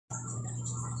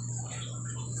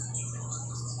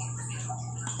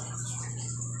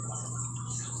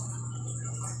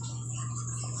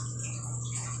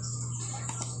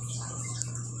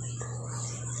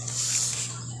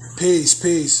Peace,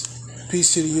 peace.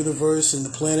 Peace to the universe and the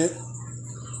planet.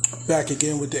 Back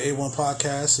again with the A1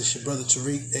 podcast. It's your brother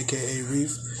Tariq, aka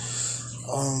Reef.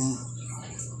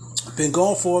 Been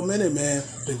gone for a minute, man.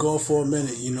 Been gone for a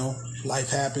minute,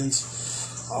 Life happens.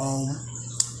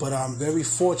 But I'm very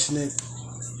fortunate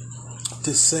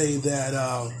to say that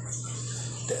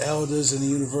the elders in the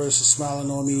universe are smiling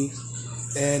on me.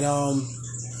 And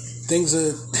things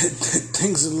are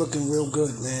things are looking real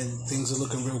good, man. Things are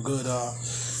looking real good.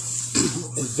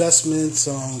 Investments,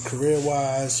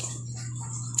 career-wise,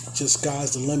 just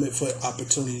sky's the limit for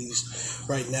opportunities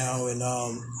right now. And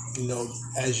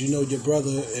as you know, your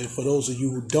brother, and for those of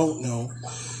you who don't know,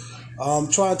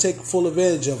 try to take full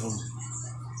advantage of them.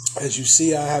 As you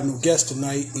see, I have no guest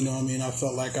tonight. I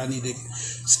felt like I need to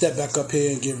step back up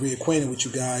here and get reacquainted with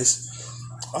you guys.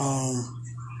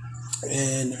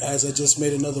 And as I just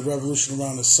made another revolution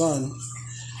around the sun,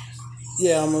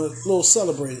 yeah, I'm a little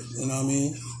celebrated.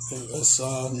 It's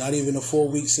not even a 4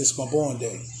 weeks since my born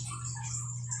day.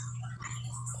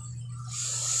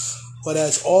 But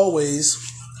as always,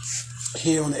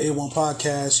 here on the A1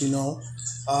 podcast,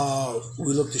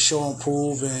 we look to show and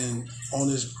prove, and on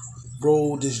this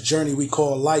road, this journey we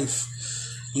call life,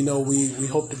 we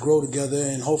hope to grow together,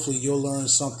 and hopefully you'll learn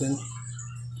something,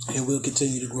 and we'll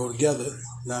continue to grow together,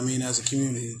 as a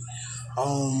community.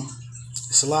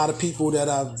 It's a lot of people that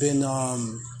I've been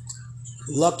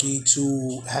lucky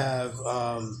to have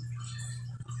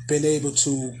been able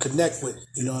to connect with,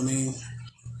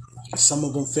 Some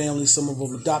of them family, some of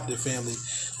them adopted family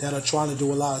that are trying to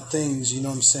do a lot of things,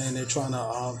 They're trying to,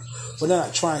 well, they're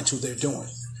not trying to, they're doing.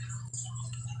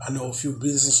 I know a few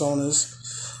business owners,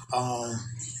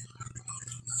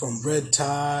 from Red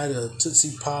Tide to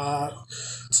Tootsie Pop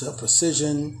to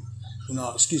Precision,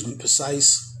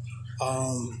 Precise.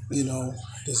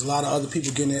 There's a lot of other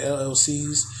people getting their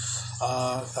LLCs.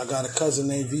 I got a cousin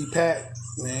named V Pat,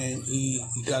 man. He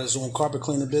got his own carpet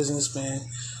cleaner business, man.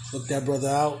 Look that brother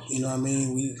out.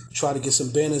 We try to get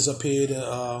some banners up here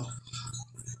to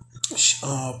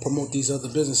promote these other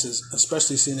businesses,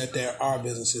 especially seeing that they're our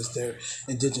businesses, they're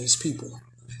indigenous people.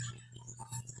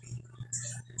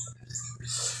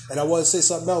 And I want to say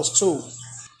something else too.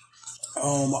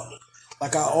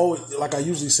 Like I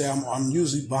usually say, I'm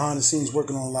usually behind the scenes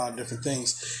working on a lot of different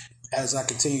things as I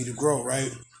continue to grow,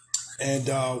 right? And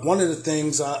one of the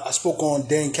things I spoke on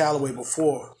Dan Calloway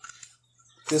before,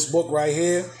 this book right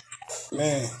here,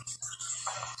 man,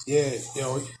 yeah,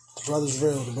 the brother's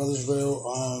real.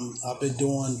 I've been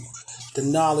doing the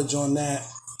knowledge on that,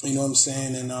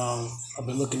 and I've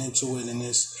been looking into it, and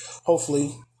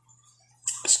hopefully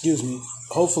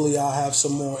I'll have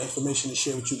some more information to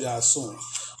share with you guys soon,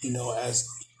 as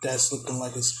that's looking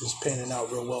like it's panning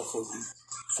out real well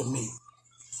for me.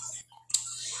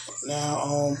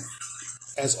 Now,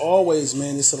 as always,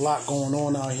 man, there's a lot going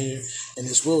on out here in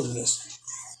this wilderness.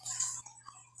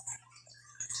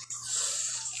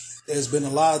 There's been a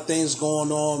lot of things going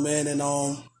on, man, and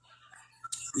I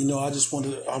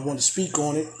want to speak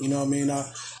on it.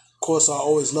 Of course, I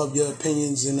always love your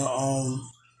opinions in the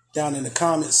down in the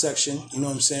comment section.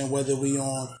 Whether we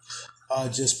on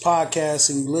just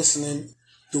podcasting, listening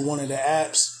through one of the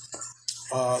apps,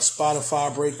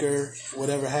 Spotify, Breaker,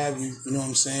 whatever have you.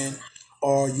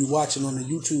 Or you watching on the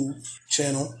YouTube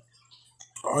channel,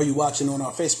 or are you watching on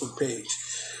our Facebook page?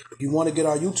 If you want to get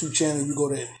our YouTube channel, you go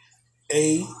to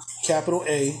A-1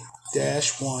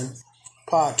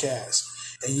 podcast.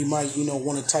 And you might,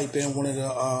 want to type in one of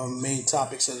the main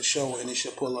topics of the show, and it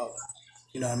should pull up.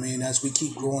 As we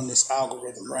keep growing this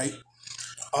algorithm, right?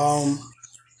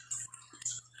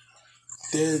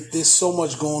 There's so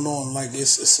much going on. Like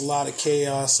it's a lot of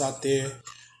chaos out there.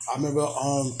 I remember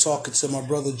talking to my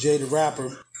brother Jay the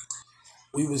rapper.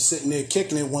 We was sitting there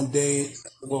kicking it one day.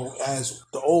 Well, as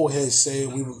the old heads say,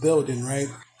 we were building, right?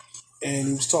 And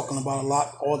he was talking about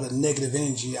all the negative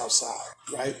energy outside,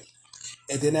 right?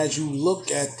 And then as you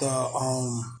look at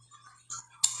the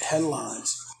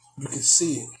headlines, you can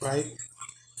see it, right?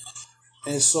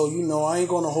 And so, I ain't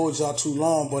going to hold y'all too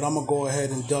long, but I'm going to go ahead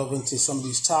and delve into some of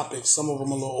these topics. Some of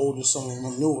them a little older, some of them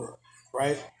are newer,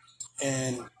 right?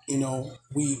 And,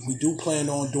 we do plan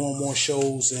on doing more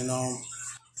shows. And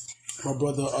my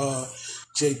brother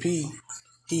JP,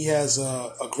 he has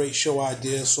a great show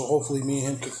idea. So hopefully me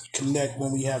and him can connect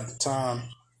when we have the time,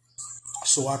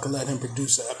 so I can let him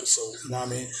produce an episode.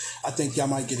 I think y'all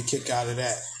might get a kick out of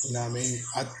that.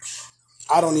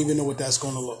 I don't even know what that's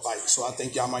going to look like. So I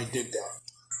think y'all might dig that.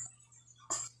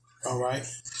 All right.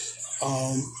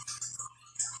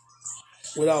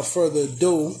 Without further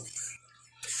ado,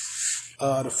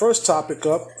 the first topic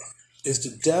up is the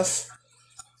death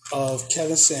of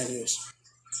Kevin Samuels.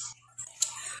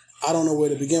 I don't know where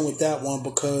to begin with that one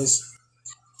because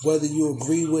whether you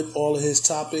agree with all of his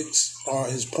topics or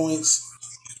his points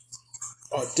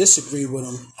or disagree with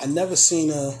him, I never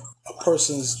seen a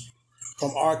person's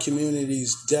from our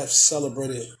community's death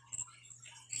celebrated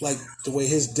like the way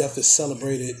his death is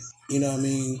celebrated, you know what I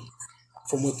mean,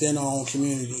 from within our own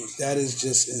community. That is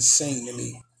just insane to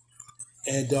me.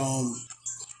 And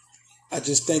I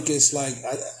just think it's like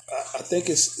I think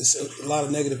it's a lot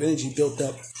of negative energy built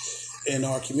up in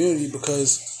our community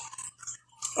because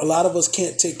a lot of us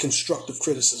can't take constructive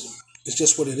criticism. It's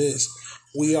just what it is.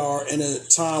 We are in a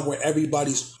time where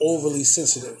everybody's overly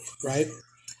sensitive, right?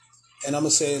 And I'm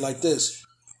gonna say it like this: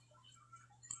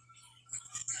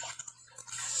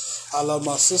 I love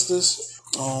my sisters.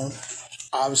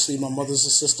 Obviously, my mother's a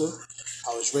sister.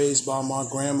 I was raised by my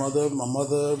grandmother, my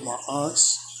mother, my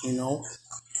aunts.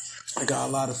 I got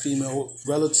a lot of female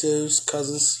relatives,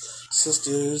 cousins,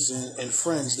 sisters, and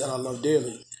friends that I love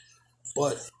dearly.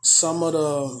 But some of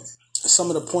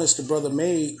the points the brother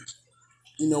made,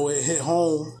 it hit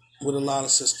home with a lot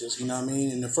of sisters. You know what I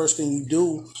mean? And the first thing you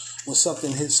do when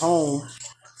something hits home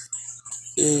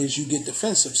is you get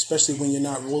defensive, especially when you're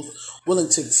not willing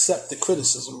to accept the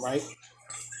criticism, right?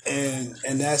 And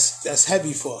that's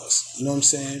heavy for us. You know what I'm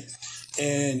saying?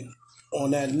 And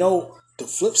on that note, the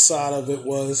flip side of it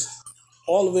was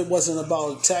all of it wasn't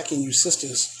about attacking you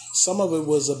sisters. Some of it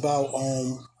was about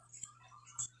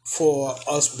for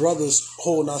us brothers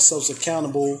holding ourselves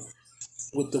accountable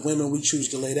with the women we choose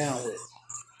to lay down with.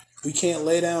 We can't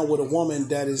lay down with a woman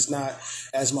that is not,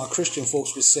 as my Christian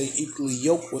folks would say, equally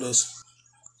yoked with us,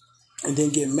 and then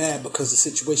get mad because the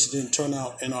situation didn't turn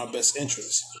out in our best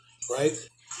interest, right?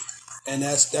 And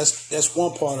that's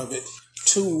one part of it.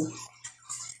 Two,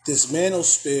 this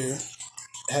manosphere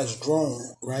has grown,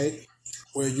 right?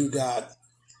 Where you got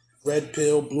red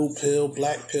pill, blue pill,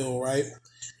 black pill, right?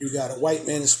 You got a white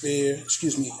manosphere,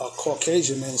 a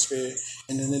Caucasian manosphere,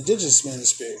 and an indigenous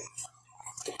manosphere.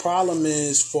 The problem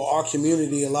is for our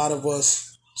community, a lot of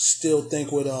us still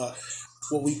think with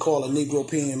what we call a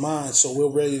Negropean mind, so we're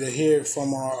ready to hear it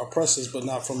from our oppressors, but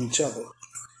not from each other.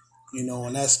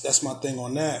 And that's my thing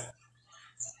on that.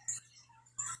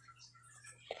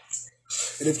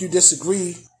 And if you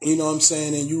disagree, you know what I'm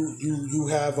saying, and you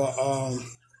have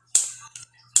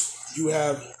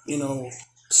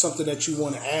something that you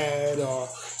want to add or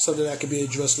something that could be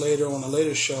addressed later on a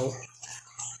later show,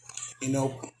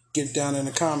 get down in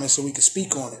the comments so we can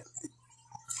speak on it.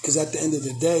 Because at the end of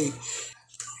the day,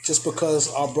 just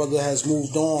because our brother has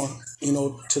moved on,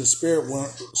 to the spirit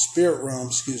realm,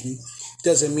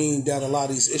 doesn't mean that a lot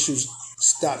of these issues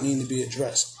stop needing to be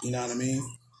addressed. You know what I mean?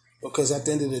 Because at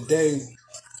the end of the day,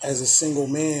 as a single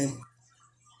man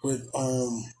with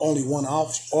only one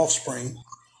offspring,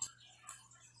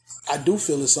 I do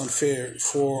feel it's unfair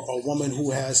for a woman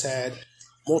who has had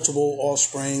multiple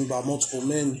offspring by multiple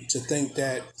men to think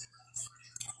that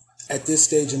at this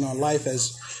stage in our life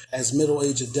as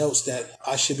middle-aged adults that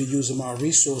I should be using my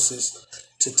resources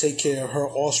to take care of her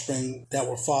offspring that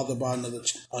were fathered by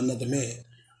another man,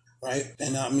 right?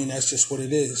 And I mean that's just what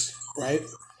it is, right?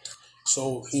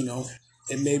 So you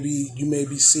may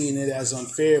be seeing it as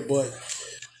unfair, but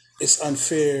it's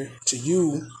unfair to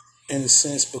you in a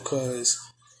sense because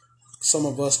some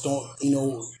of us don't,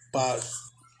 by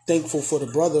thankful for the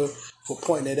brother for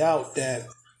pointing it out that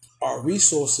our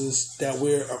resources that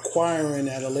we're acquiring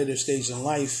at a later stage in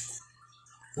life,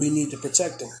 we need to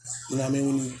protect them. You know what I mean?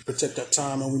 We need to protect our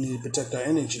time and we need to protect our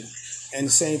energy. And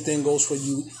the same thing goes for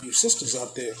you sisters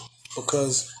out there.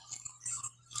 Because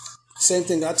same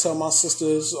thing I tell my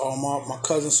sisters or my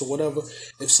cousins or whatever,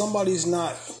 if somebody's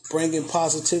not bringing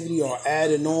positivity or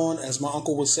adding on, as my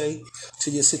uncle would say,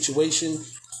 to your situation,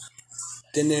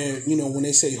 then they're, when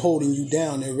they say holding you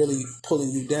down, they're really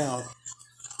pulling you down,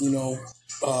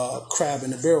 crab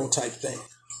in the barrel type thing.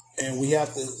 And we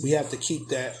have to keep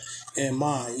that in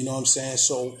mind, you know what I'm saying?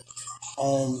 So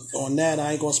on that,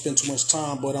 I ain't gonna spend too much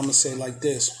time, but I'm gonna say like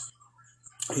this,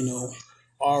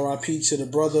 RIP to the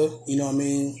brother, you know what I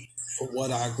mean, for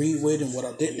what I agreed with and what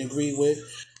I didn't agree with.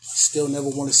 Still never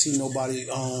want to see nobody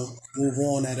move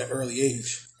on at an early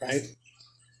age, right?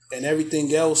 And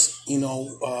everything else,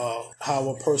 how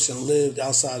a person lived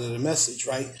outside of the message,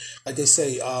 right? Like they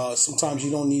say, sometimes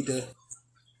you don't need to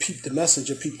peep the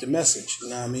messenger, peep the message, you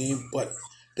know what I mean? But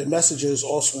the messenger is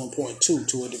also important too,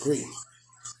 to a degree.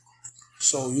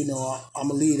 So, I'm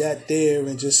gonna leave that there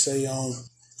and just say,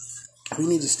 we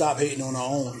need to stop hating on our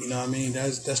own, you know what I mean?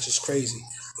 That's just crazy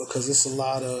because it's a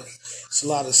lot of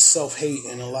self-hate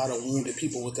and a lot of wounded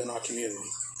people within our community.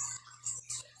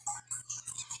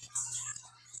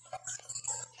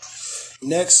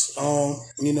 Next, I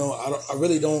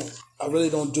really don't I really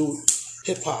don't do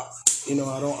hip hop. I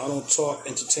don't talk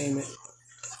entertainment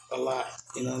a lot.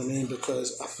 You know what I mean?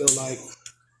 Because I feel like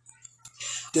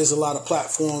there's a lot of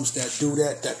platforms that do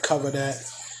that, that cover that,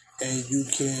 and you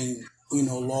can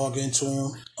log into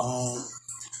them.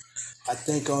 I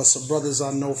think some brothers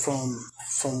I know from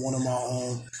one of my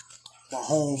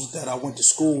homes that I went to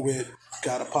school with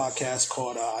got a podcast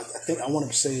called I think I want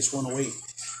to say it's 108.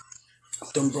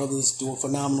 Them brothers do a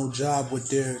phenomenal job with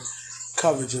their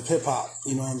coverage of hip hop.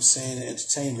 You know what I'm saying, and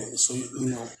entertainment. So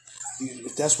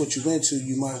if that's what you're into,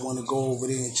 you might want to go over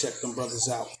there and check them brothers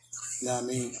out. You know what I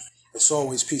mean? It's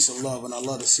always peace and love, and I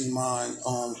love to see mine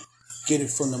get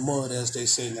it from the mud, as they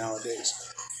say nowadays,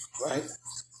 right?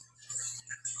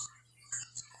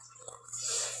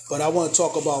 But I want to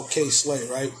talk about K Slay,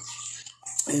 right?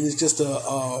 And it's just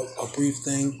a brief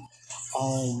thing.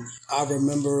 I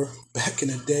remember back in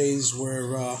the days where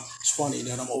it's funny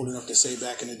that I'm old enough to say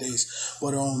back in the days,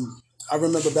 but I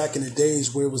remember back in the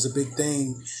days where it was a big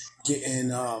thing getting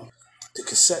the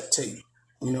cassette tape.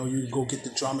 You go get the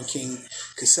Drama King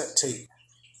cassette tape,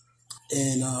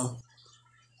 and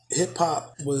hip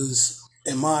hop was,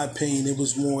 in my opinion, it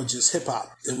was more just hip hop.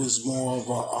 It was more of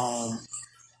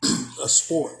a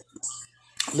sport,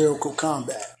 lyrical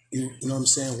combat. You know what I'm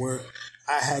saying? Where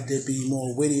I had to be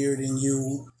more wittier than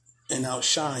you and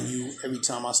outshine you every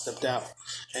time I stepped out.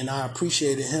 And I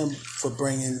appreciated him for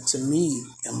bringing to me,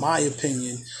 in my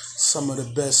opinion, some of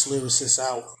the best lyricists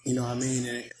out. You know what I mean?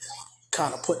 And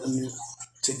kind of putting them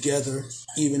together,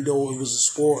 even though it was a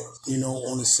sport,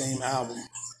 on the same album.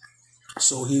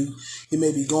 So he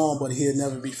may be gone, but he'll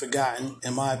never be forgotten,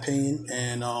 in my opinion,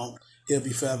 and he'll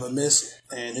be forever missed,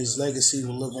 and his legacy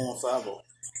will live on forever.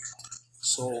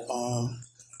 So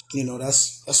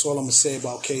that's all I'm gonna say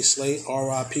about K Slate.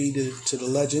 R.I.P. to the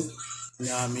legend. You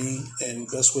know what I mean, and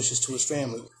best wishes to his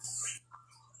family.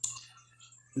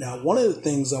 Now, one of the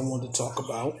things I wanted to talk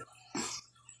about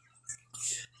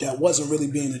that wasn't really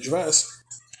being addressed,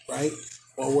 right,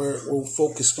 or we're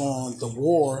focused on the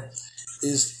war,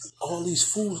 is all this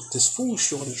food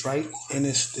shortage, right, and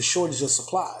it's the shortage of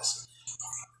supplies.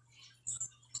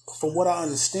 From what I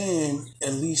understand,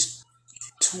 at least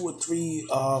two or three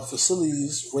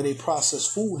facilities where they process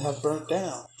food have burnt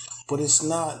down, but it's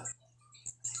not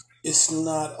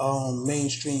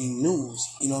mainstream news.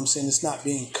 You know what I'm saying? It's not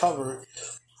being covered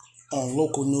on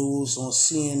local news, on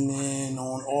CNN,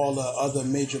 on all the other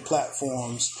major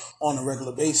platforms on a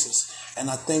regular basis, and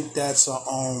I think that's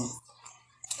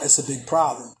a big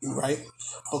problem, right?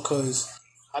 Because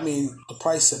I mean, the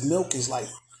price of milk is like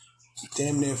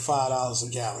damn near $5 a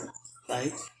gallon,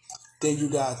 right? Then you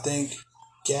gotta think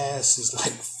gas is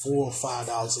like $4 or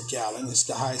 $5 a gallon. It's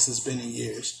the highest it's been in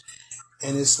years,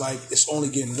 and it's like it's only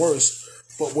getting worse.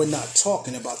 But we're not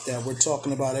talking about that. We're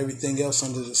talking about everything else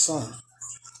under the sun,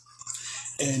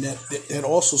 and that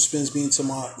also spins me into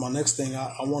my next thing.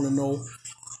 I want to know,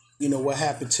 what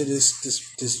happened to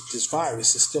this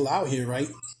virus. It's still out here, right?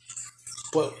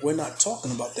 But we're not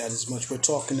talking about that as much. We're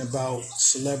talking about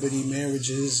celebrity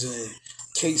marriages and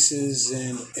cases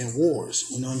and wars.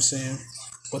 You know what I'm saying?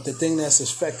 But the thing that's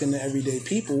affecting the everyday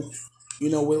people,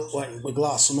 we're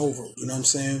glossing over. You know what I'm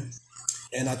saying?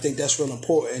 And I think that's real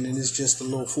important. And it's just a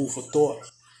little food for thought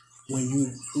when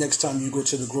you next time you go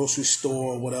to the grocery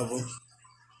store or whatever,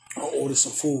 or order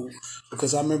some food.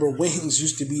 Because I remember wings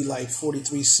used to be like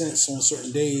 43 cents on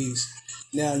certain days.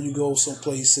 Now you go some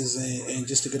places and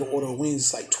just to get an order of wings,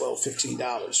 it's like $12,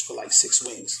 $15 for like 6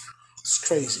 wings. It's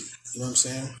crazy. You know what I'm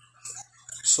saying?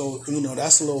 So,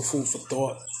 that's a little food for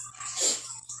thought.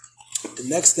 The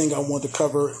next thing I want to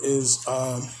cover is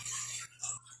I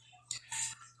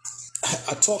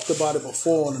talked about it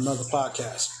before on another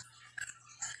podcast,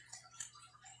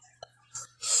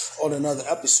 on another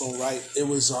episode, right? It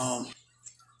was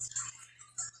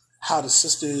how the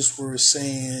sisters were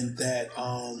saying that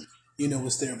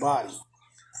it's their body,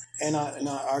 and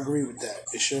I agree with that.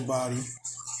 It's your body.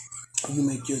 You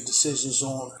make your decisions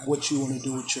on what you want to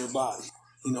do with your body.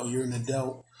 You're an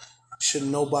adult. Should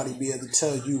nobody be able to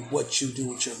tell you what you do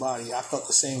with your body? I felt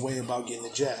the same way about getting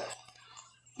a jab.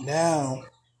 Now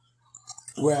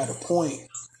we're at a point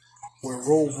where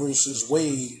Roe versus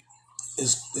Wade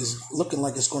is looking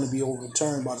like it's going to be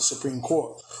overturned by the Supreme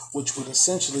Court, which would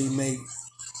essentially make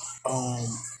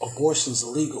abortions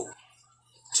illegal,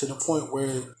 to the point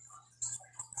where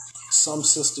some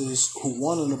sisters who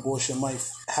want an abortion might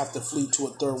have to flee to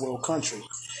a third world country.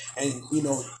 And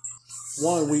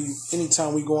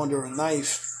anytime we go under a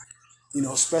knife,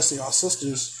 especially our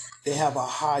sisters, they have a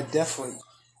high death rate,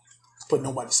 but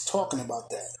nobody's talking about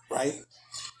that, right?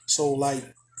 So like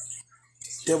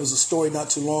There was a story not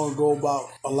too long ago about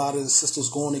a lot of the sisters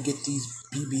going to get these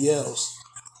BBLs,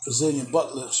 Brazilian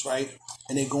butt lifts, right?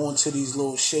 And they go into these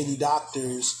little shady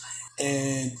doctors,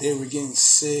 and they were getting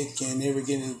sick, and they were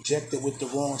getting injected with the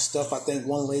wrong stuff. I think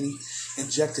one lady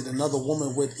injected another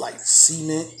woman with like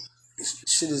cement. This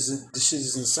shit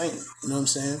is insane. You know what I'm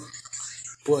saying?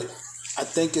 But I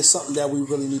think it's something that we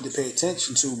really need to pay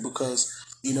attention to because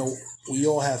we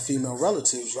all have female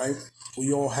relatives, right?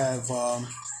 We all have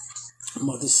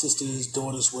mothers, sisters,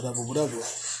 daughters, whatever, whatever.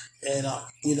 And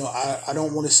I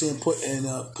don't want to see them put in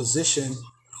a position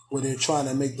where they're trying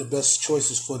to make the best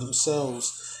choices for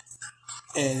themselves,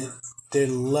 and they're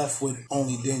left with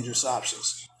only dangerous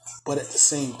options. But at the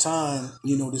same time,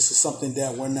 this is something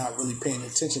that we're not really paying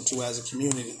attention to as a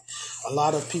community. A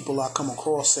lot of people I come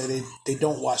across say they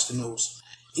don't watch the news.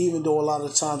 Even though a lot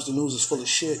of times the news is full of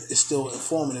shit, it's still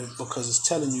informative because it's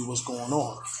telling you what's going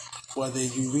on. Whether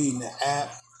you reading the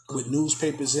app with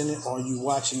newspapers in it or you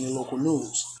watching your local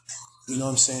news. You know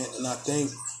what I'm saying? And I think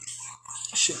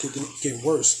shit could get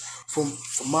worse. From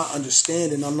my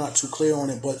understanding, I'm not too clear on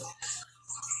it, but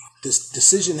this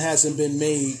decision hasn't been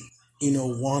made,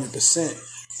 100%,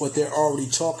 but they're already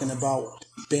talking about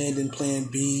banning Plan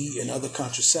B and other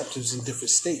contraceptives in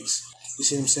different states. You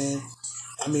see what I'm saying?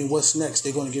 I mean, what's next?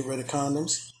 They're going to get rid of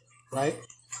condoms, right?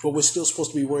 But we're still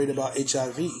supposed to be worried about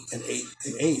HIV and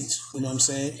AIDS, you know what I'm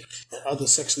saying? And other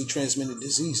sexually transmitted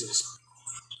diseases.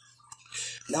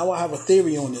 Now I have a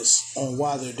theory on this, on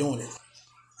why they're doing it.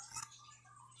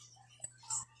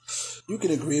 You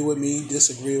can agree with me,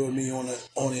 disagree with me on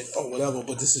it or whatever,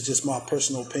 but this is just my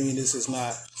personal opinion. This is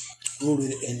not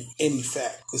rooted in any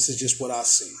fact. This is just what I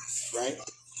see, right?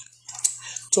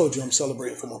 Told you I'm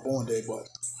celebrating for my born day, but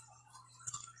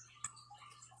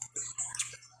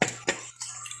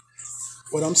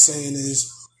what I'm saying is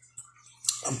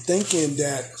I'm thinking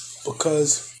that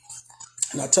because,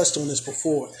 and I touched on this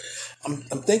before, I'm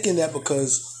thinking that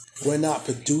because we're not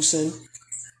producing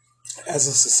as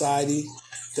a society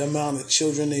the amount of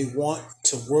children they want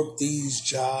to work these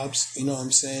jobs, you know what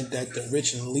I'm saying, that the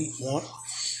rich and elite want,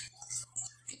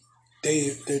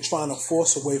 they're trying to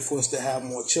force a way for us to have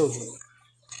more children.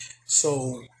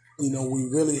 So, we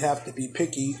really have to be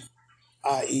picky,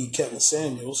 i.e. Kevin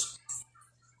Samuels,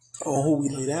 on who we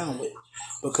lay down with.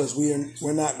 Because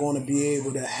we're not going to be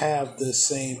able to have the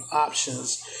same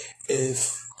options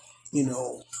if,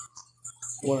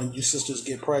 one of you sisters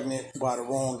get pregnant by the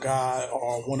wrong guy,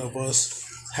 or one of us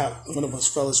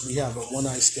fellas, we have a one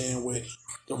night stand with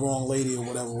the wrong lady or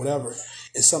whatever.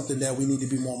 It's something that we need to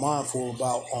be more mindful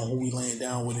about on who we laying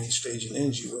down with and exchanging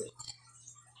energy with.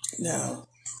 Now,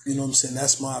 you know what I'm saying?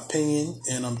 That's my opinion,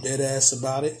 and I'm dead ass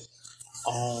about it.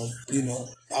 I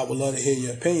would love to hear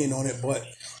your opinion on it, but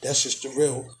that's just the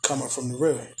real coming from the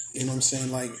real. You know what I'm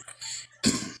saying? Like,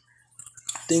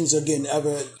 things are getting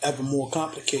ever more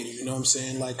complicated. You know what I'm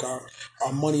saying? Like, our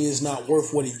money is not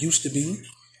worth what it used to be.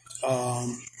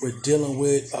 We're dealing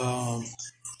with,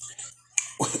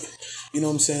 you know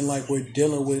what I'm saying? Like, we're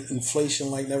dealing with inflation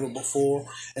like never before,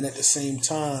 and at the same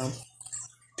time,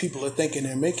 people are thinking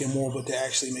they're making more, but they're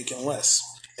actually making less.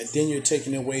 And then you're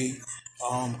taking away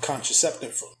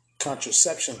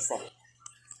contraception from it.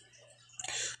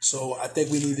 So I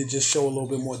think we need to just show a little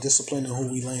bit more discipline in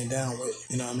who we laying down with.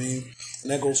 You know what I mean?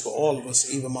 And that goes for all of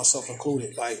us, even myself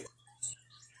included. Like,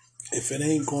 if it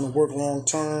ain't going to work long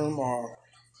term, or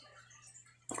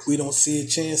we don't see a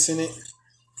chance in it,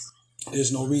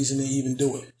 there's no reason to even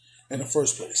do it in the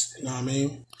first place. You know what I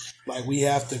mean? Like, we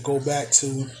have to go back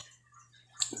to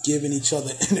giving each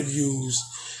other interviews,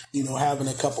 having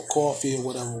a cup of coffee or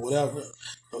whatever.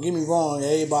 Don't get me wrong,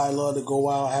 everybody love to go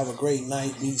out, have a great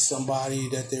night, meet somebody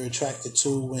that they're attracted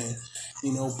to, and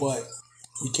but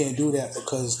we can't do that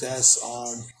because that's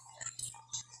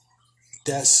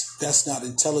not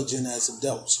intelligent as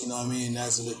adults. You know what I mean?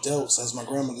 As adults, as my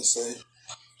grandmother said,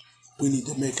 we need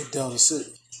to make adult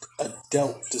decision.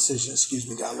 Excuse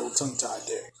me, got a little tongue tied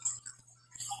there.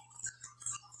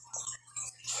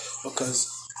 Because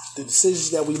the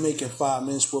decisions that we make in 5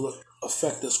 minutes will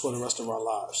affect us for the rest of our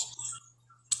lives.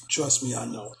 Trust me, I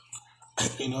know.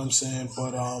 You know what I'm saying?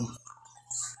 But I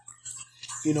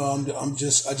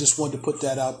just wanted to put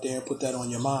that out there, put that on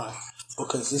your mind,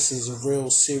 because this is a real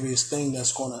serious thing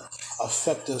that's going to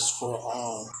affect us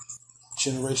for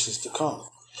generations to come.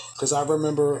 Because I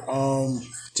remember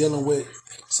dealing with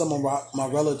some of my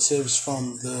relatives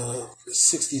from the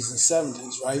 60s and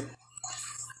 70s, right?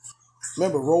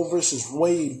 Remember, Roe versus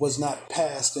Wade was not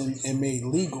passed and made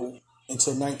legal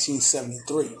until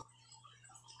 1973.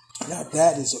 Now,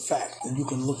 that is a fact, and you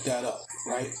can look that up,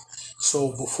 right?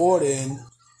 So before then,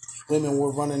 women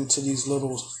were running to these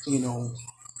little,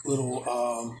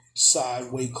 little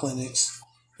sideway clinics,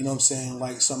 you know what I'm saying,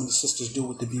 like some of the sisters do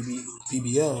with the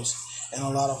BBLs. And a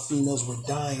lot of females were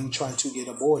dying trying to get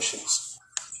abortions.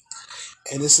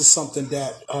 And this is something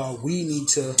that we need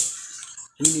to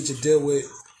deal with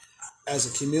as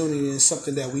a community, and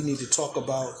something that we need to talk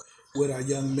about with our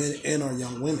young men and our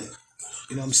young women.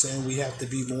 You know what I'm saying? We have to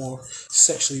be more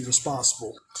sexually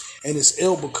responsible. And it's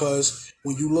ill because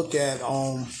when you look at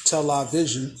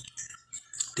television,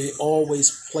 they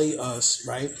always play us,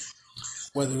 right?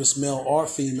 Whether it's male or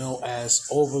female, as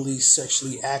overly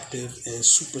sexually active and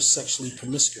super sexually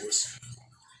promiscuous.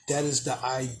 That is the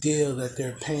idea that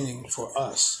they're painting for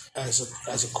us as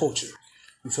a culture.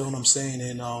 You feel what I'm saying?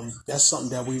 And that's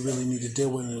something that we really need to deal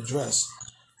with and address.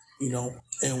 You know,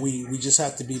 and we just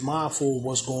have to be mindful of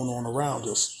what's going on around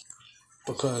us,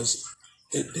 because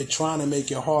they're trying to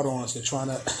make it hard on us. They're trying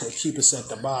to keep us at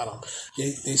the bottom.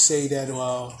 They say that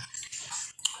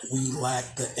we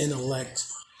lack the intellect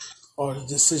or the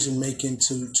decision making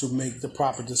to make the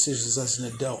proper decisions as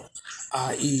an adult.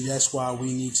 I.e., that's why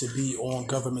we need to be on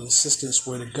government assistance,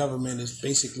 where the government is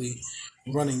basically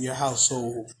running your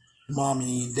household,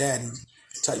 mommy and daddy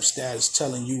type status,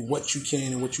 telling you what you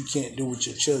can and what you can't do with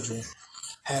your children.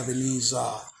 Having these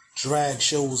drag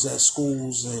shows at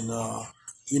schools, and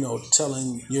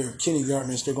telling your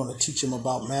kindergartners they're going to teach them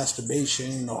about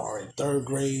masturbation, or in third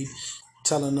grade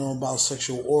telling them about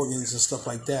sexual organs and stuff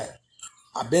like that.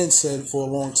 I've been said for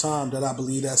a long time that I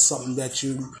believe that's something that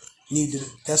you need to.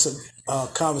 That's a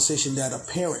conversation that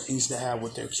a parent needs to have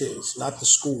with their kids, not the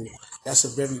school. That's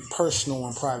a very personal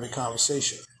and private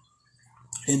conversation.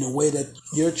 In the way that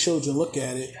your children look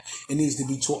at it, it needs to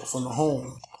be taught from the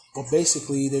home. But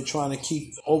basically, they're trying to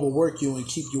keep overwork you and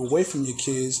keep you away from your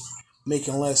kids,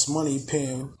 making less money,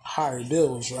 paying higher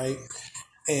bills, right?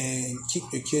 And keep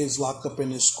your kids locked up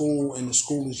in the school, and the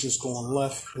school is just going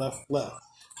left, left, left.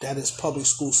 That is public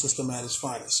school system at its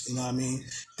finest. You know what I mean?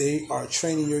 They are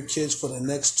training your kids for the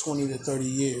next 20 to 30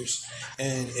 years.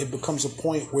 And it becomes a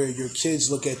point where your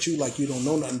kids look at you like you don't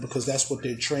know nothing, because that's what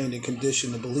they're trained and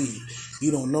conditioned to believe.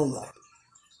 You don't know nothing.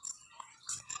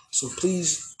 So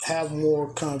please have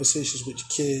more conversations with your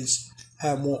kids.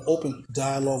 Have more open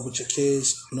dialogue with your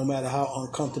kids, no matter how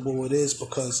uncomfortable it is,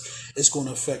 because it's going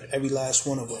to affect every last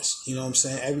one of us. You know what I'm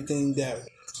saying? Everything that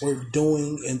we're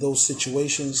doing in those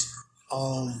situations, you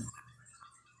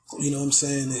know what I'm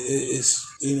saying,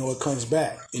 it comes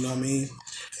back. You know what I mean?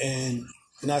 And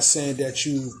not saying that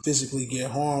you physically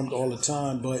get harmed all the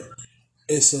time, but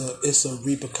it's a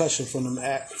repercussion from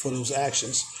for those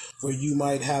actions, where you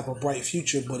might have a bright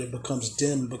future, but it becomes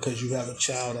dim because you have a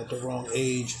child at the wrong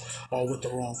age or with the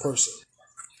wrong person.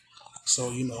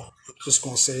 So just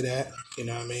gonna say that. You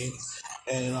know what I mean?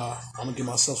 And I'm gonna give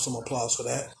myself some applause for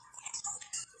that.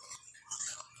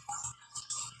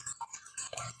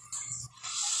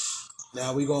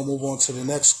 Now we're gonna move on to the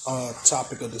next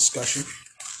topic of discussion.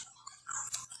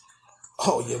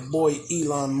 Oh, your boy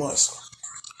Elon Musk.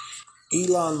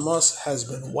 Elon Musk has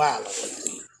been wilding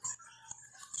lately.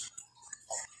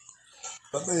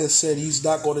 But man said he's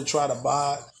not going to try to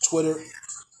buy Twitter,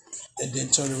 and then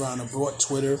turned around and bought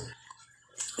Twitter.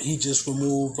 He just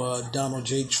removed Donald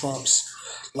J. Trump's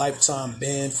lifetime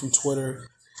ban from Twitter,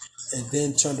 and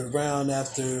then turned around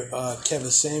after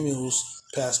Kevin Samuels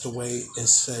passed away and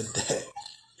said that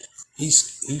he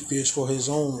fears for his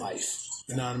own life.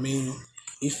 You know what I mean?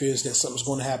 He fears that something's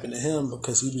going to happen to him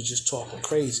because he was just talking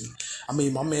crazy. I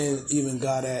mean, my man even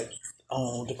got at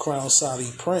the Crown Saudi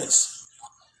Prince,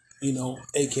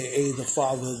 aka the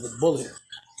father of the bullet.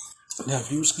 Now,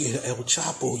 if you're scared of El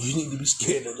Chapo, you need to be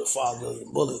scared of the father of the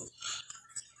bullet.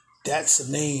 That's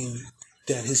a name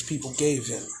that his people gave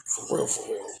him, for real, for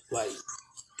real. Like,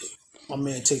 my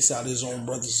man takes out his own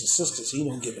brothers and sisters. He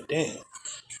don't give a damn.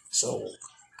 So,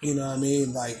 you know what I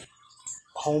mean? Like,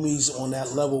 homies on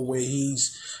that level where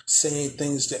he's saying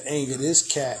things to anger this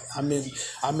cat. I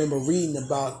remember reading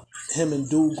about him and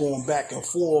dude going back and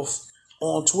forth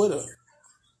on Twitter.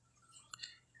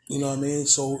 You know what I mean?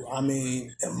 So, I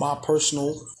mean, in my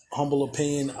personal, humble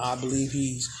opinion, I believe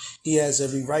he has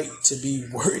every right to be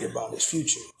worried about his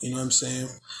future. You know what I'm saying?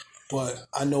 But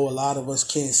I know a lot of us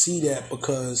can't see that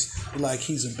because, like,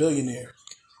 he's a billionaire.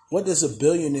 What does a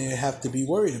billionaire have to be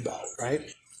worried about,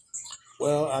 right?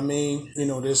 Well, I mean,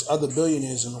 there's other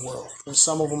billionaires in the world, and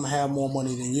some of them have more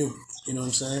money than you. You know what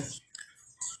I'm saying?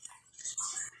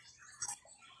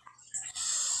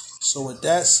 So with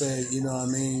that said, you know what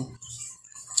I mean,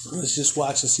 let's just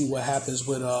watch and see what happens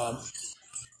with my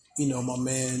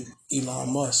man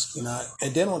Elon Musk.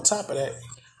 And then on top of that,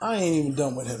 I ain't even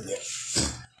done with him yet.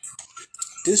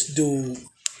 This dude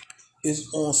is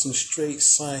on some straight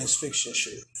science fiction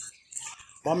shit.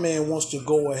 My man wants to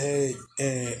go ahead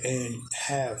and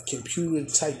have computer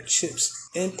type chips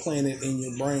implanted in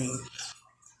your brain,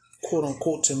 quote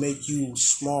unquote, to make you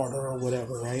smarter or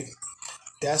whatever, right?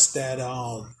 That's that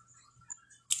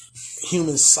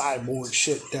human cyborg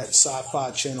shit that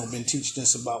Sci-Fi Channel been teaching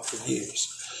us about for years.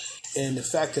 And the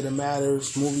fact of the matter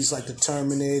is, movies like The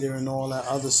Terminator and all that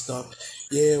other stuff,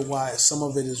 yeah, why some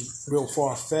of it is real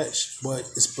far-fetched, but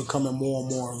it's becoming more and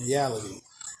more a reality.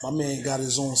 My man got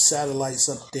his own satellites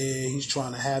up there. He's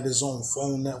trying to have his own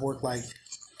phone network. Like,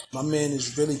 my man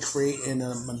is really creating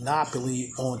a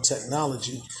monopoly on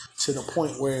technology to the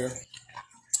point where,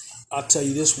 I'll tell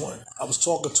you this one. I was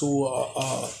talking to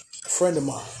a friend of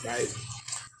mine, right?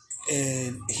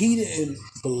 And he didn't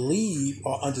believe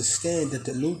or understand that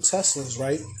the new Teslas,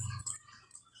 right?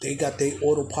 They got their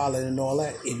autopilot and all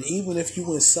that. And even if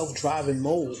you in self-driving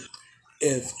mode,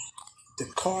 if the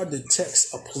car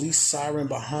detects a police siren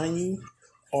behind you,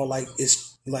 or like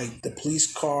it's like the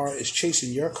police car is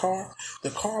chasing your car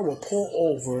will pull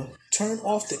over, turn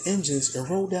off the engines, and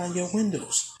roll down your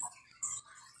windows.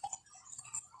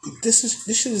 This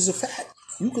shit is a fact.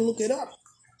 You can look it up.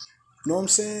 You know what I'm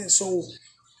saying? So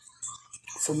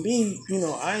for me,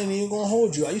 I ain't even gonna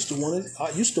hold you. I used to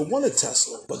want a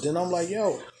Tesla, but then I'm like,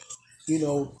 yo, you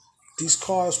know, these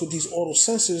cars with these auto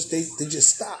sensors, they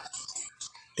just stop.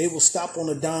 They will stop on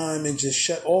a dime and just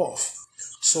shut off.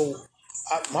 So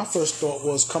my first thought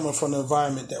was, coming from the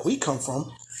environment that we come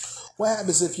from, what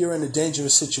happens if you're in a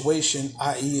dangerous situation,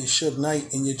 i.e. it's Suge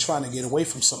Knight, and you're trying to get away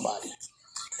from somebody,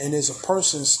 and there's a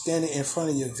person standing in front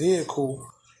of your vehicle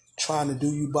trying to do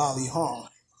you bodily harm?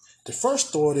 The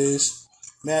first thought is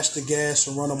mash the gas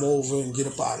and run them over and get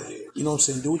up out of there. You know what I'm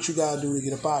saying? Do what you gotta do to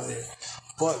get up out of there.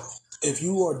 But if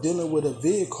you are dealing with a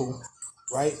vehicle,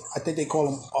 right? I think they call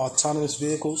them autonomous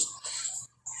vehicles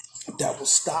that will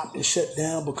stop and shut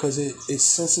down because it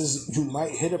senses you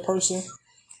might hit a person.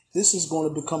 This is going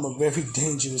to become a very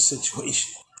dangerous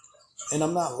situation. And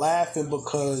I'm not laughing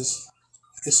because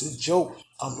it's a joke.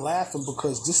 I'm laughing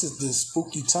because this is the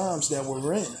spooky times that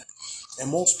we're in. And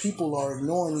most people are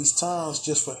ignoring these times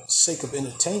just for the sake of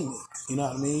entertainment. You know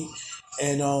what I mean?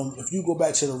 And if you go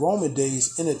back to the Roman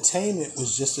days, entertainment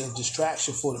was just a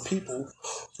distraction for the people,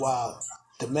 while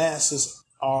the masses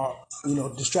are,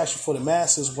 distraction for the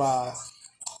masses, while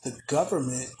the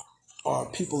government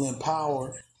or people in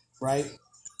power, right,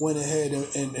 went ahead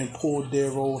and pulled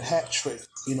their old hat trick,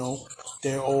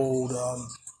 their old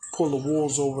pull the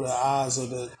wolves over the eyes of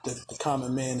the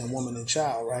common man and woman and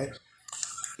child, right?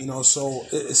 So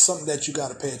it's something that you got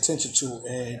to pay attention to.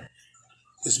 And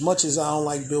as much as I don't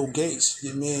like Bill Gates,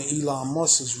 your man Elon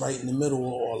Musk is right in the middle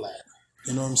of all that.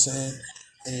 You know what I'm saying?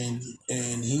 And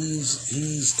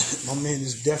he's my man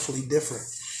is definitely different.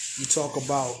 You talk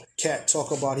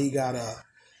about he got a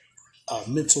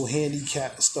mental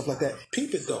handicap and stuff like that.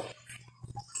 Peep it though.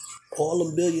 All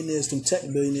them billionaires, them tech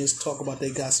billionaires, talk about they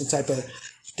got some type of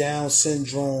Down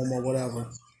syndrome or whatever.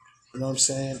 You know what I'm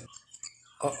saying?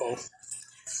 Uh-oh.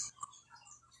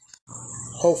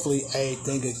 Hopefully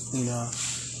everything could,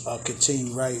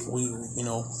 continue right.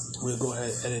 We'll go ahead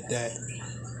and edit that.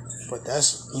 But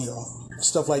that's,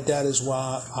 stuff like that is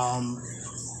why I'm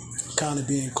kind of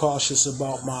being cautious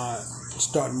about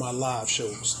starting my live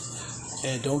shows.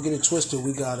 And don't get it twisted,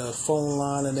 we got a phone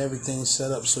line and everything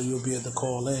set up so you'll be able to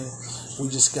call in. We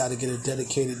just got to get a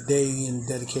dedicated day and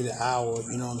dedicated hour,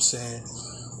 you know what I'm saying,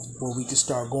 where we can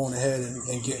start going ahead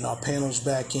and getting our panels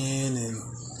back in and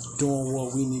doing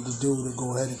what we need to do to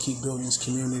go ahead and keep building this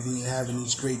community and having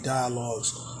these great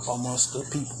dialogues amongst the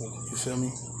people. You feel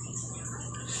me?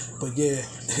 But yeah,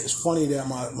 it's funny that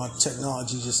my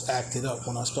technology just acted up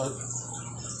when I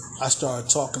started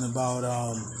talking about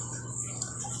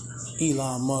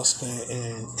Elon Musk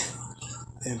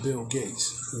and Bill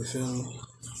Gates. You feel me?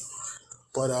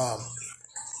 But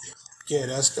yeah,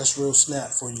 that's real snap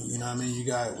for you. You know what I mean?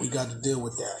 We got to deal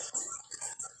with that.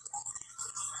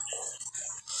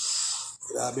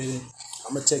 You know what I mean?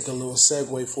 I'm gonna take a little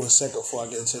segue for a second before I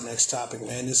get into the next topic,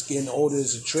 man. This getting older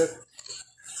is a trip.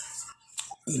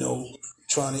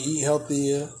 Trying to eat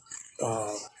healthier,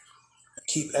 uh,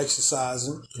 keep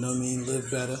exercising. You know what I mean? Live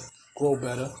better, grow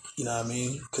better. You know what I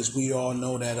mean? Because we all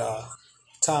know that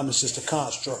time is just a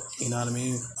construct. You know what I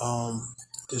mean?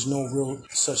 There's no real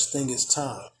such thing as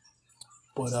time.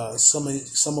 But some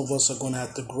of us are gonna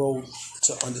have to grow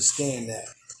to understand that.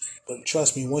 But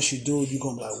trust me, once you do, you're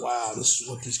gonna be like, wow, this is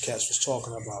what these cats was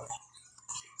talking about.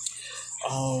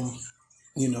 Um,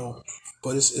 you know,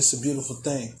 but it's a beautiful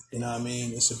thing. You know what I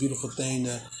mean? It's a beautiful thing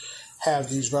to have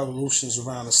these revolutions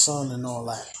around the sun and all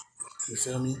that. You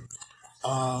feel me?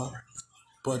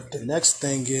 But the next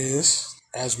thing is,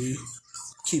 as we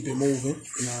keep it moving.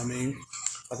 You know what I mean?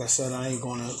 Like I said, I ain't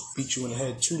gonna beat you in the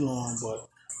head too long, but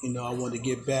I wanted to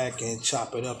get back and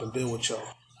chop it up and build with y'all.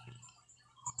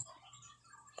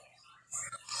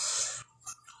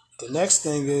 The next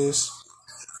thing is,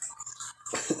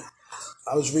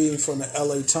 I was reading from the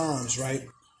LA Times, right?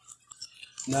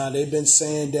 Now, they've been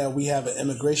saying that we have an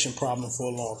immigration problem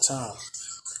for a long time.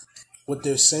 What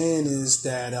they're saying is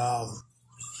that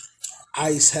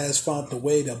ICE has found a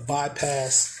way to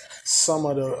bypass some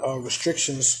of the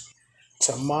restrictions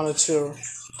to monitor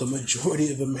the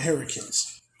majority of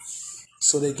Americans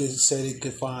so they could say they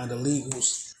could find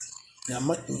illegals.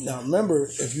 Now remember,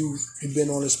 if you've been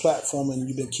on this platform and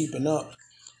you've been keeping up,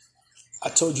 I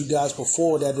told you guys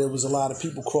before that there was a lot of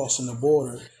people crossing the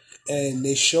border, and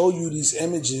they show you these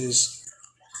images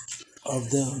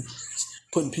of them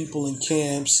putting people in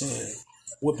camps and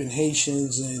whipping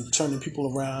Haitians and turning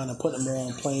people around and putting them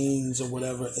on planes or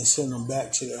whatever and sending them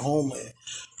back to their homeland.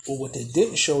 But what they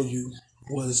didn't show you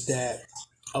was that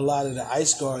a lot of the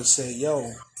ICE guards say,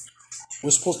 yo, we're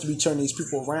supposed to be turning these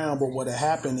people around, but what had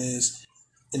happened is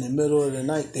in the middle of the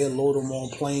night, they'll load them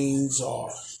on planes or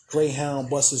Greyhound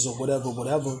buses or whatever,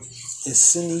 and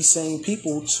send these same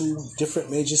people to different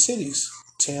major cities.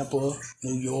 Tampa,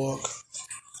 New York,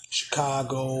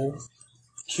 Chicago,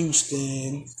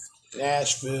 Houston,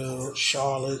 Nashville,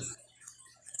 Charlotte,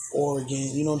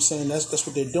 Oregon. You know what I'm saying? That's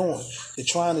what they're doing. They're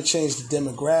trying to change the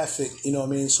demographic. You know what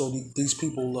I mean? So these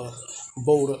people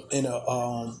vote in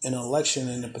an election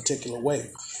in a particular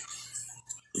way.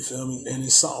 You feel me? And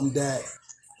it's something that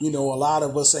a lot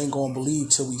of us ain't gonna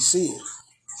believe till we see it.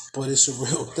 But it's a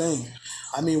real thing.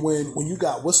 I mean, when you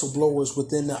got whistleblowers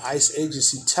within the ICE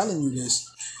agency telling you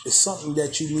this, it's something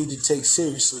that you need to take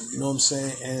seriously. You know what I'm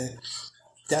saying? And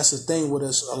that's the thing with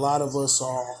us. A lot of us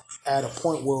are at a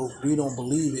point where we don't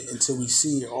believe it until we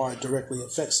see it or it directly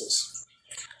affects us.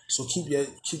 So keep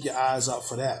your eyes out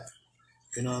for that.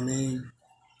 You know what I mean?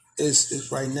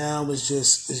 It's right now.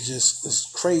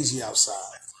 It's crazy outside.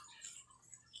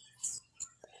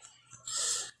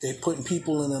 They're putting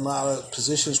people in a lot of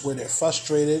positions where they're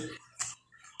frustrated.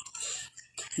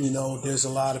 There's a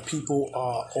lot of people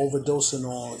overdosing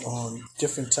on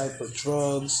different type of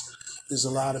drugs. There's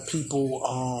a lot of people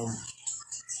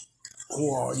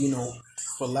who are,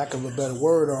 for lack of a better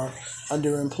word, are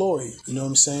underemployed. You know what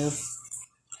I'm saying?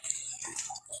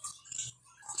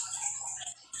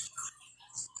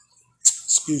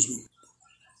 Excuse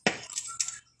me.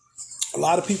 A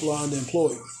lot of people are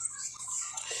underemployed.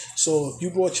 So if you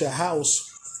bought your house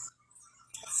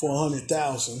for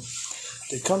 100,000,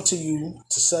 they come to you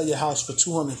to sell your house for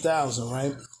 200,000,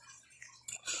 right?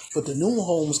 But the new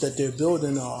homes that they're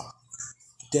building are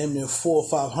damn near 400,000 or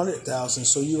 500,000.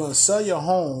 So you're gonna sell your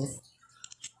home.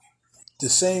 The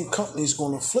same company's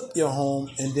gonna flip your home,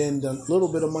 and then the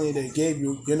little bit of money they gave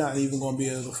you, you're not even gonna be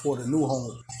able to afford a new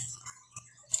home.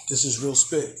 This is real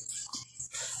spit.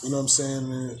 You know what I'm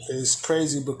saying? And it's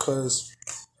crazy because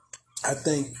I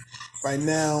think right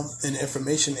now in the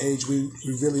information age, we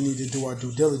really need to do our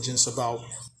due diligence about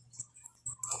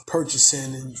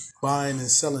purchasing and buying and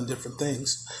selling different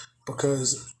things.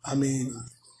 Because, I mean,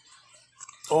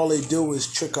 all they do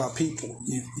is trick our people.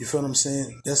 You feel what I'm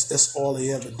saying? That's all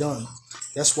they ever done.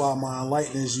 That's why my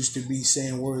enlighteners used to be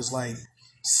saying words like,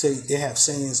 they have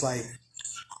sayings like,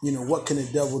 what can the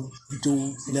devil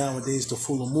do nowadays to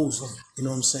fool a Muslim? You know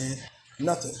what I'm saying?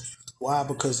 Nothing. Why?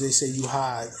 Because they say you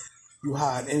hide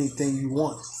anything you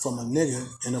want from a nigga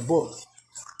in a book.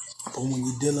 But when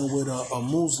you're dealing with a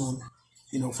Muslim,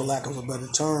 for lack of a better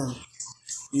term,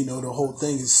 the whole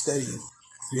thing is studying.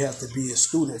 You have to be a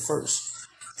student first.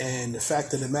 And the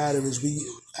fact of the matter is we,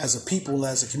 as a people,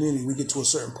 as a community, we get to a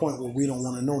certain point where we don't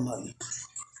want to know nothing.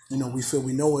 We feel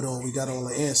we know it all. We got all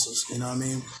the answers. You know what I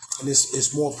mean? And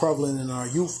it's more prevalent in our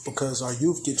youth because our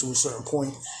youth get to a certain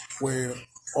point where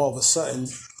all of a sudden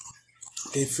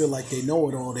they feel like they know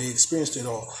it all. They experienced it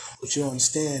all. But you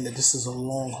understand that this is a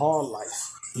long, hard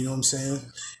life. You know what I'm saying?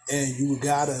 And you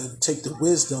got to take the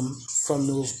wisdom from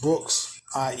those books,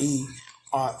 i.e.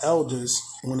 our elders,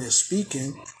 when they're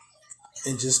speaking,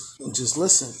 and just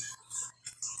listen.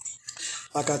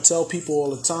 Like I tell people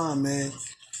all the time, man,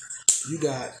 you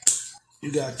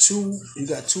got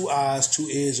two eyes, two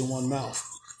ears, and one mouth.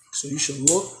 So you should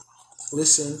look,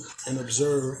 listen, and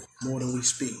observe more than we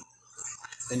speak.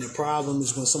 And the problem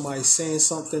is when somebody's saying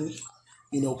something,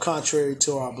 contrary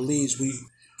to our beliefs,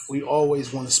 we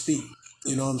always want to speak.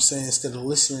 You know what I'm saying? Instead of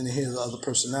listening to hear the other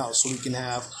person out, so we can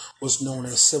have what's known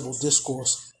as civil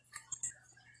discourse,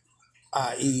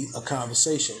 i.e. a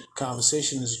conversation.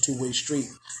 Conversation is a two-way street.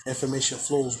 Information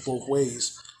flows both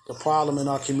ways. The problem in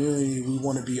our community, we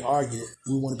want to be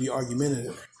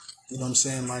argumentative. You know what I'm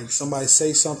saying? Like somebody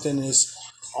say something is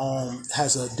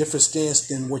has a different stance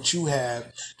than what you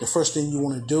have. The first thing you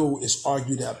want to do is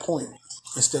argue that point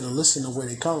instead of listening to where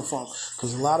they come from.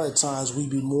 Because a lot of the times we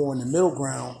be more in the middle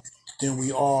ground than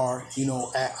we are,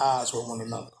 at odds with one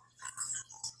another.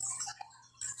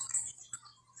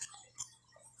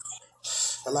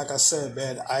 But like I said,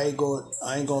 man, I ain't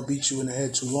gonna beat you in the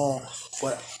head too long.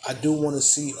 But I do want to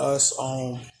see us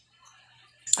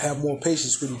have more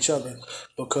patience with each other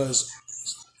because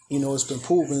it's been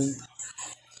proven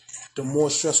the more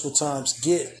stressful times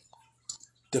get,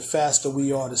 the faster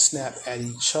we are to snap at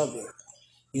each other.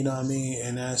 You know what I mean?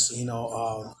 And that's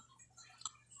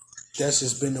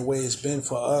just been the way it's been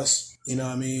for us. You know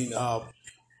what I mean?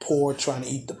 Poor trying to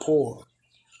eat the poor.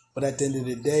 But at the end of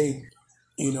the day,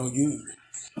 you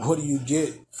what do you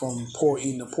get from poor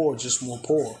eating the poor? Just more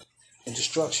poor and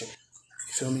destruction.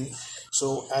 You feel me?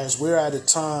 So as we're at a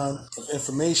time of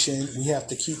information, we have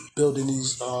to keep building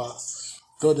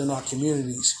our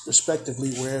communities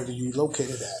respectively wherever you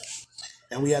located at.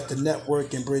 And we have to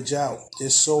network and bridge out.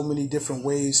 There's so many different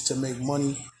ways to make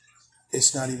money.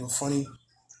 It's not even funny.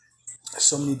 There's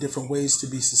so many different ways to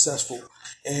be successful.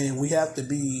 And we have to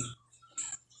be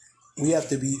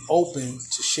open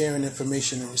to sharing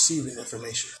information and receiving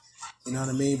information. You know what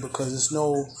I mean? Because it's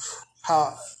no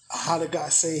how the guy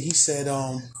say he said,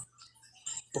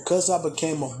 because I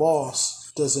became a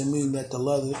boss doesn't mean that the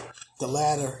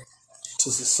ladder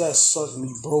to success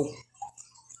suddenly broke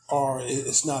or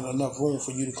it's not enough room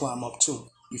for you to climb up to.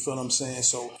 You feel what I'm saying?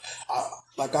 So,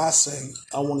 like I say,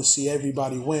 I want to see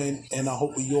everybody win, and I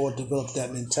hope we all develop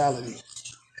that mentality.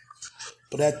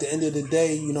 But at the end of the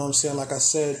day, you know what I'm saying? Like I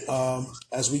said,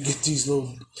 as we get these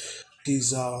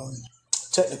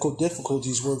technical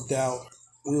difficulties worked out,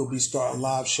 we'll be starting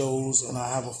live shows, and I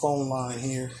have a phone line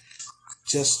here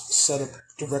just set up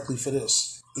directly for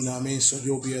this. You know what I mean? So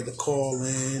you'll be able to call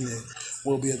in and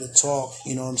we'll be able to talk,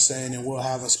 you know what I'm saying? And we'll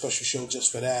have a special show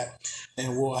just for that.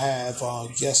 And we'll have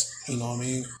guests, you know what I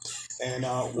mean? And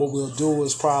what we'll do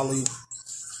is probably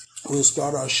we'll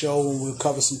start our show and we'll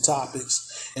cover some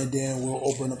topics and then we'll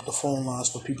open up the phone lines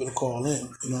for people to call in.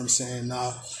 You know what I'm saying?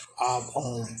 Now, I've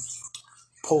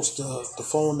post the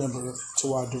phone number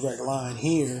to our direct line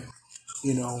here,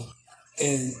 you know,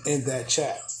 in that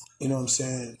chat. You know what I'm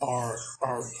saying? Or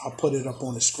I'll put it up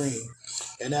on the screen.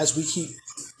 And as we keep,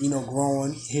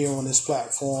 growing here on this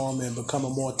platform and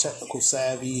becoming more technical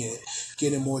savvy and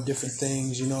getting more different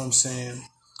things, you know what I'm saying?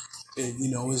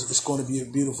 It's going to be a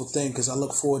beautiful thing because I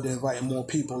look forward to inviting more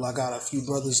people. I got a few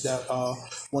brothers that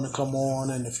want to come on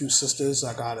and a few sisters.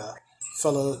 I got a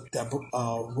fella that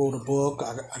wrote a book.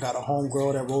 I got a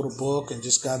homegirl that wrote a book and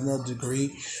just got another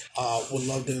degree. Would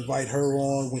love to invite her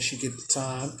on when she get the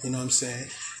time. You know what I'm saying?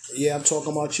 Yeah, I'm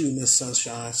talking about you, Miss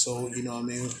Sunshine. So, you know what I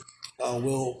mean?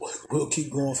 We'll keep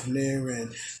going from there,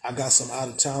 and I got some out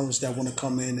of towners that want to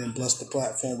come in and bless the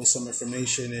platform with some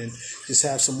information and just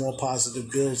have some more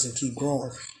positive builds and keep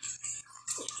growing.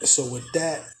 So with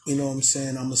that, you know what I'm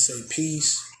saying, I'm gonna say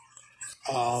peace.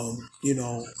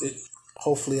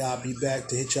 Hopefully I'll be back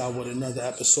to hit y'all with another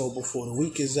episode before the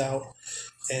week is out,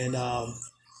 and I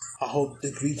hope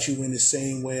to greet you in the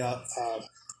same way I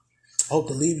hope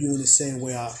to leave you in the same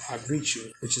way I greet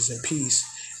you, which is in peace.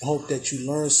 I hope that you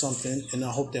learn something, and I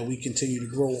hope that we continue to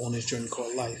grow on this journey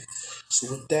called life.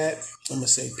 So with that, I'm going to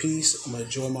say peace. I'm going to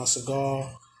enjoy my cigar.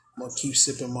 I'm going to keep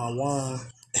sipping my wine.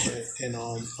 And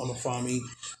I'm going to find me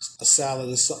a salad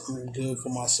or something good for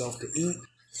myself to eat.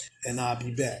 And I'll be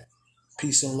back.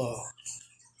 Peace and love.